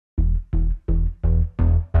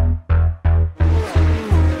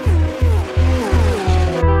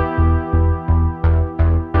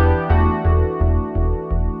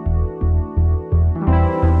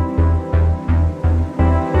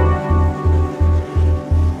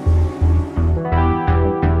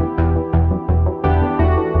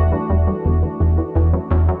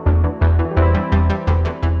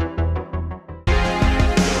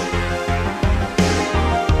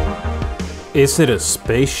Is it a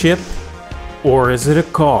spaceship? Or is it a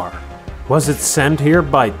car? Was it sent here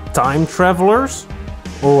by time travelers?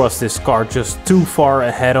 Or was this car just too far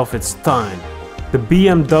ahead of its time? The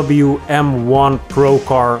BMW M1 Pro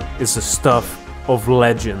Car is the stuff of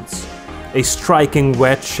legends. A striking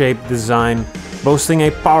wedge-shaped design, boasting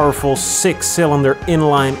a powerful 6-cylinder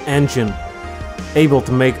inline engine, able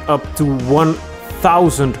to make up to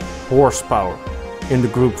 1000 horsepower in the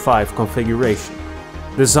Group 5 configuration.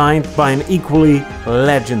 Designed by an equally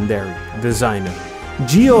legendary designer,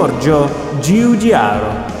 Giorgio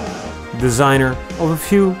Giugiaro, designer of a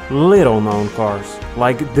few little-known cars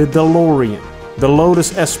like the DeLorean, the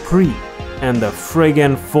Lotus Esprit, and the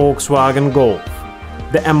friggin' Volkswagen Golf.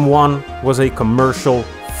 The M1 was a commercial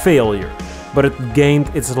failure, but it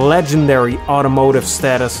gained its legendary automotive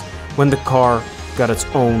status when the car got its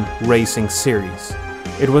own racing series.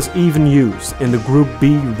 It was even used in the Group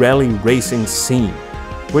B rally racing scene,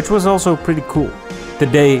 which was also pretty cool.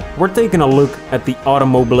 Today we're taking a look at the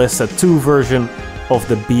Automobilista 2 version of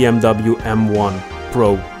the BMW M1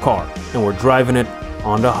 Pro Car, and we're driving it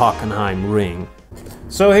on the Hockenheim Ring.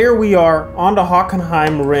 So here we are on the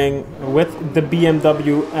Hockenheim Ring with the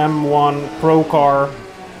BMW M1 Pro Car,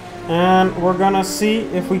 and we're gonna see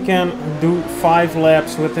if we can do 5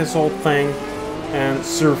 laps with this whole thing and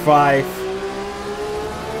survive,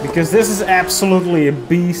 because this is absolutely a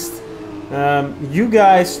beast. You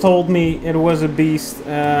guys told me it was a beast.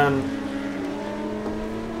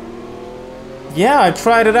 Yeah, I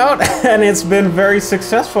tried it out and it's been very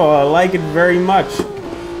successful. I like it very much,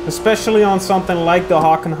 especially on something like the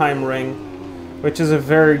Hockenheim Ring, which is a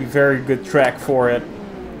very, very good track for it.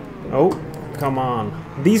 Oh, come on.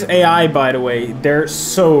 These AI, by the way, they're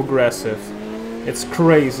so aggressive. It's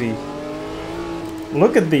crazy.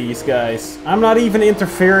 Look at these guys. I'm not even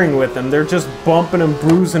interfering with them. They're just bumping and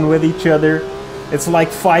bruising with each other. It's like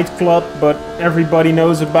Fight Club, but everybody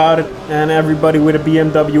knows about it, and everybody with a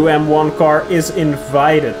BMW M1 car is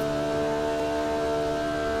invited.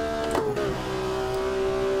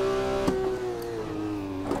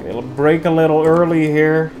 Okay, we'll brake a little early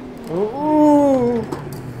here. Ooh.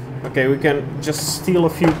 Okay, we can just steal a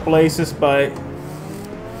few places by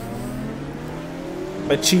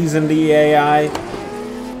cheesing the AI.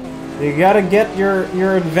 You gotta get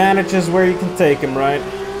your advantages where you can take them, right?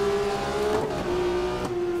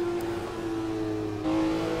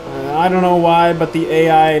 I don't know why, but the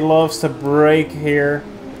AI loves to brake here.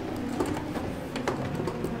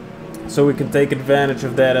 So we can take advantage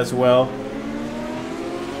of that as well.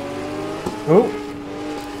 Oh!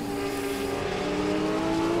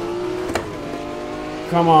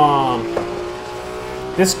 Come on.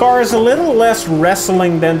 This car is a little less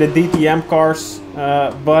wrestling than the DTM cars,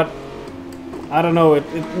 but I don't know, it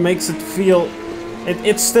makes it feel...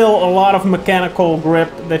 It's still a lot of mechanical grip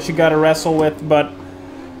that you gotta wrestle with, but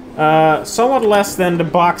somewhat less than the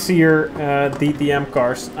boxier DTM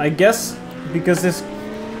cars. I guess because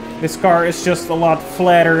this car is just a lot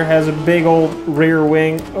flatter, has a big old rear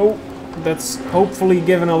wing. Oh, that's hopefully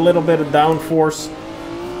given a little bit of downforce.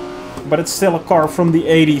 But it's still a car from the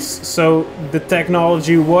 80s, so the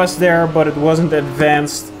technology was there, but it wasn't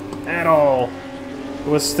advanced at all. It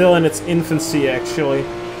was still in its infancy, actually.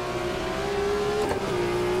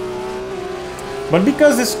 But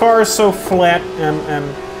because this car is so flat and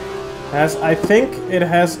has, I think it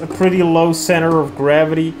has a pretty low center of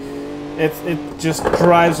gravity, it just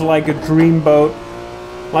drives like a dreamboat.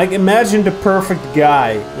 Like, imagine the perfect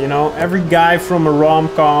guy, you know, every guy from a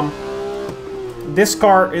rom-com. This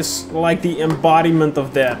car is like the embodiment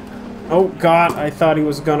of that. Oh god, I thought he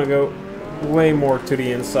was gonna go way more to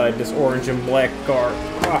the inside, this orange and black car.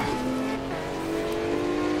 Ah.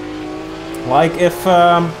 Like if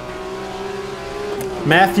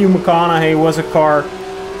Matthew McConaughey was a car,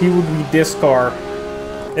 he would be this car.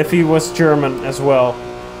 If he was German as well.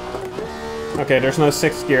 Okay, there's no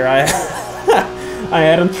 6th gear. I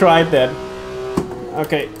hadn't tried that.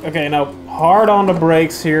 Okay, now hard on the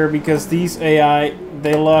brakes here, because these AI,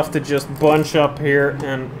 they love to just bunch up here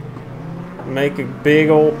and make a big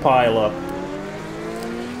old pile up.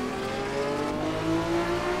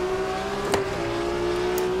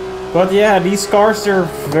 But yeah, these cars are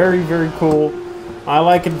very, very cool. I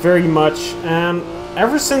like it very much, and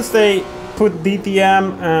ever since they put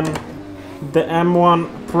DTM and the M1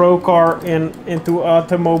 Pro Car into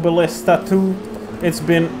Automobilista 2, it's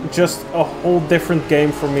been just a whole different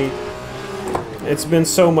game for me. It's been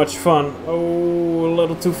so much fun. Oh, a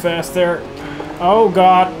little too fast there. Oh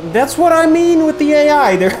god, that's what I mean with the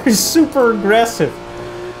AI. They're super aggressive.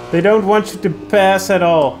 They don't want you to pass at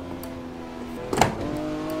all.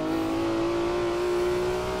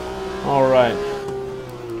 Alright.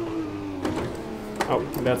 Oh,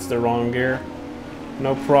 that's the wrong gear.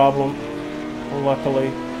 No problem, luckily.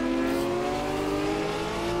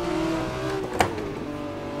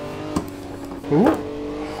 Ooh,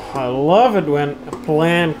 I love it when a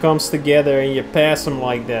plan comes together and you pass them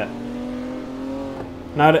like that.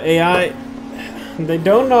 Now the AI, they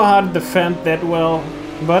don't know how to defend that well,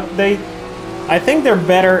 but I think they're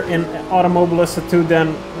better in Automobilista 2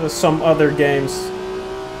 than some other games.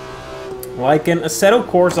 Like in Assetto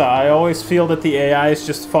Corsa, I always feel that the AI is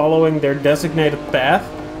just following their designated path.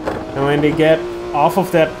 And when they get off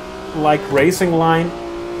of that, like, racing line,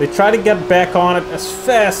 they try to get back on it as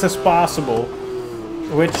fast as possible.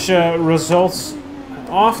 Which results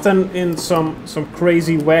often in some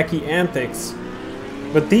crazy, wacky antics.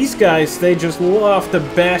 But these guys, they just love to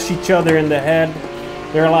bash each other in the head.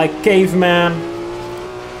 They're like cavemen.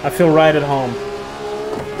 I feel right at home.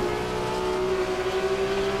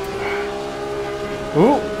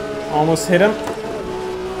 Ooh, almost hit him.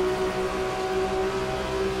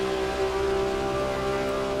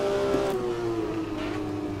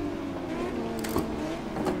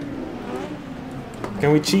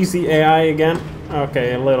 Can we cheese the AI again?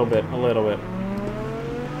 Okay, a little bit, a little bit.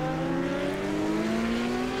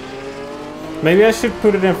 Maybe I should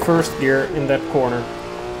put it in first gear in that corner.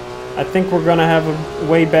 I think we're gonna have a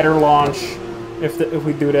way better launch if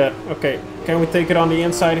we do that. Okay, can we take it on the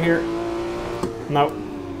inside here? No.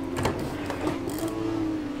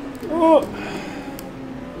 Oh.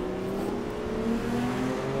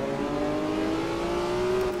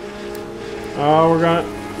 Oh,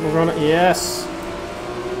 we're gonna, yes.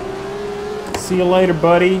 See you later,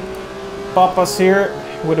 buddy. Papa's here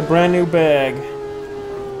with a brand new bag.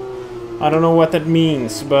 I don't know what that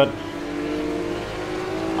means, but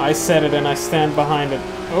I said it and I stand behind it.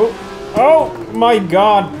 Oh, oh my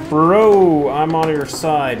God, bro, I'm on your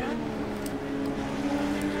side.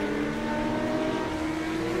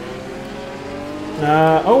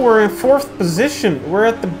 Oh, we're in 4th position. We're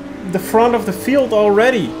at the front of the field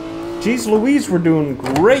already. Jeez Louise, we're doing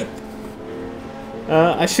great.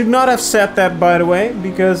 I should not have said that, by the way,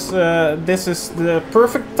 because this is the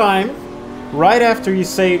perfect time, right after you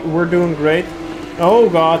say we're doing great, oh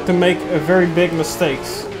God, to make very big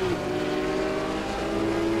mistakes.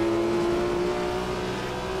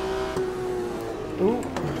 Ooh.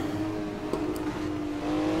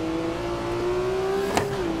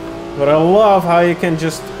 But I love how you can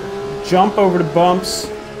just jump over the bumps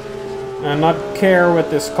and not care with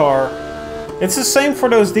this car. It's the same for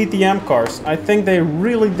those DTM cars. I think they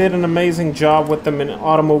really did an amazing job with them in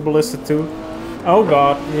Automobilista 2. Oh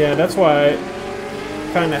God, yeah, that's why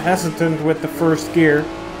I'm kind of hesitant with the first gear.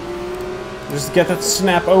 Just get that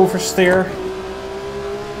snap oversteer.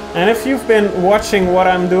 And if you've been watching what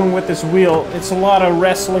I'm doing with this wheel, it's a lot of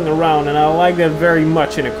wrestling around, and I like that very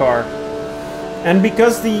much in a car. And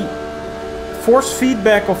because the force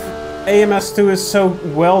feedback of AMS2 is so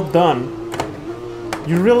well done,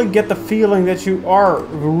 you really get the feeling that you are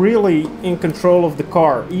really in control of the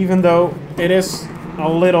car, even though it is a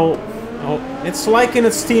little... it's like in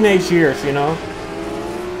its teenage years, you know?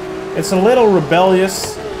 It's a little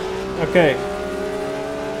rebellious. Okay.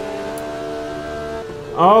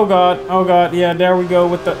 Oh God, yeah, there we go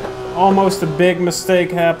with the almost a big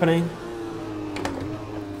mistake happening.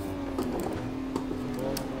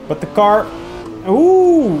 But the car...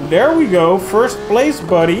 Ooh, there we go, first place,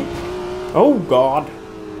 buddy. Oh God.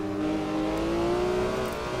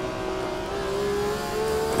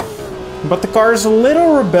 But the car is a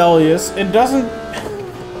little rebellious. It doesn't...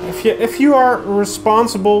 If you are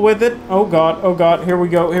responsible with it... Oh God, here we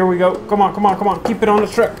go, here we go. Come on, come on, come on, keep it on the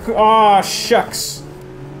track. Ah, shucks.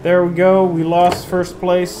 There we go, we lost first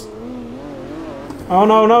place. Oh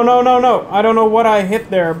no, no, no, no, no. I don't know what I hit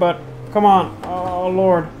there, but come on. Oh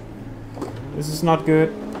Lord. This is not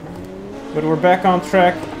good. But we're back on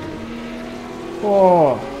track.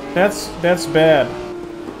 Oh, that's bad.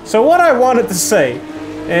 So what I wanted to say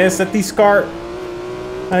is that these cars,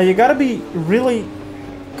 you gotta be really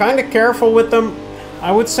kind of careful with them.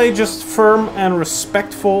 I would say just firm and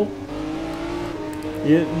respectful.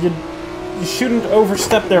 You shouldn't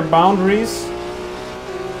overstep their boundaries,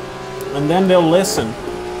 and then they'll listen.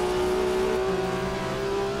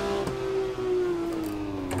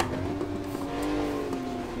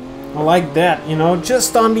 I like that, you know,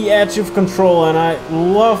 just on the edge of control, and I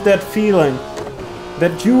love that feeling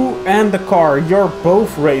that you and the car, you're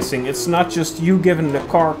both racing. It's not just you giving the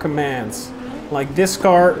car commands. Like this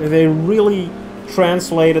car, they really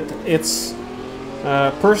translated its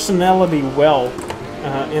personality well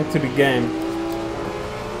into the game.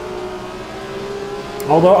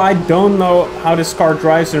 Although I don't know how this car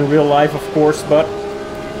drives in real life, of course, but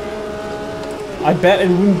I bet it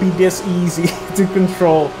wouldn't be this easy to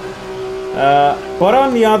control. But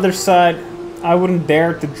on the other side, I wouldn't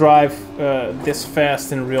dare to drive this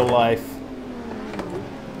fast in real life.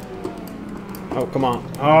 Oh, come on.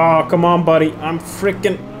 Oh, come on, buddy. I'm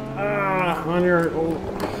freaking on your...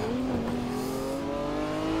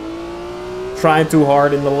 Trying too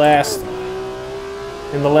hard in the last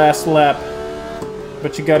lap.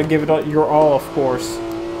 But you gotta give it your all, of course.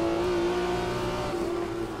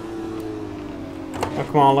 Oh,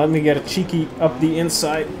 come on, let me get a cheeky up the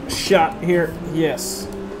inside shot here. Yes.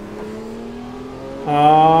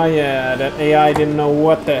 Oh, yeah, that AI didn't know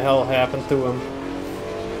what the hell happened to him.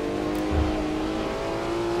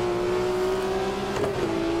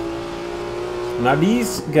 Now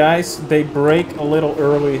these guys, they brake a little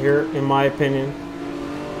early here, in my opinion.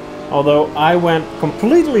 Although I went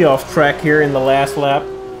completely off track here in the last lap.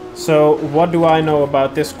 So what do I know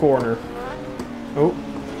about this corner? Oh,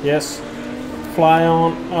 yes. Fly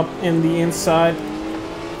on up in the inside.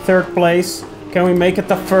 Third place. Can we make it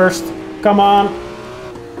to first? Come on.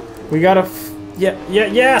 We gotta...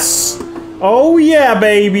 yes! Oh yeah,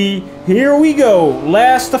 baby! Here we go.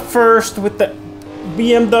 Last to first with the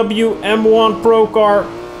BMW M1 Pro Car.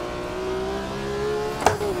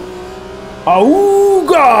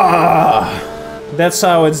 Auga! That's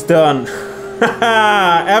how it's done.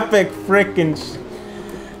 Epic freaking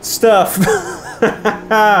stuff.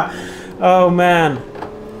 Oh man.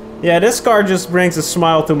 Yeah, this car just brings a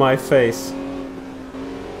smile to my face.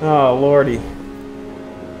 Oh lordy.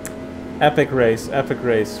 Epic race,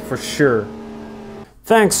 for sure.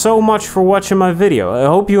 Thanks so much for watching my video. I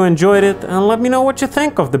hope you enjoyed it, and let me know what you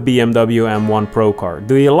think of the BMW M1 Pro Car.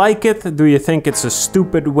 Do you like it? Do you think it's a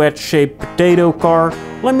stupid wedge-shaped potato car?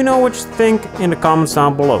 Let me know what you think in the comments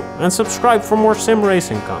down below, and subscribe for more sim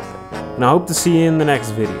racing content. And I hope to see you in the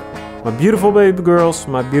next video. My beautiful baby girls,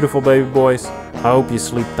 my beautiful baby boys, I hope you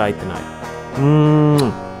sleep tight tonight.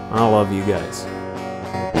 I love you guys.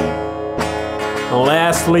 And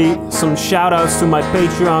lastly, some shout outs to my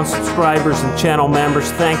Patreon subscribers and channel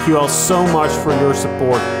members. Thank you all so much for your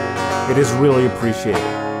support. It is really appreciated.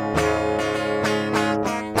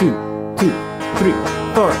 2, 2, 3,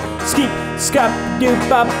 4. Ski, skap, doo,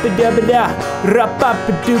 pop, da ba da, rap, pop,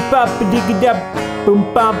 doo, pop, digga da, boom,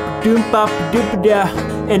 pop, doom, pop, doo, da,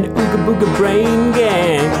 and ooga booga brain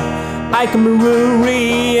gang. Ike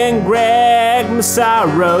Maruri and Greg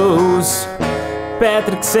Massaros.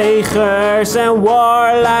 Patrick Segers and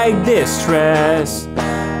Warlike Distress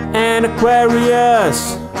and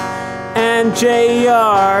Aquarius and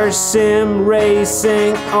JR Sim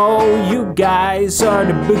Racing. Oh, you guys are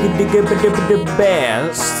the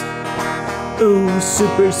best. Ooh,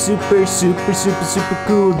 super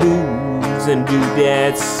cool dudes and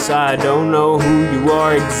dudettes. I don't know who you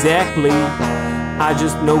are exactly, I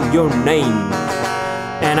just know your name,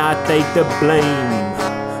 and I take the blame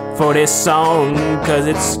for this song, cause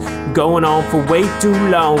it's going on for way too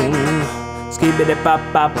long.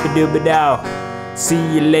 Skibidi-pop-pop-a-dooba-dow.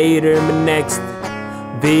 See you later in my next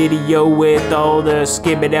video with all the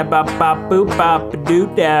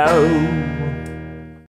skibidi-pop-pop-a-doo-dow.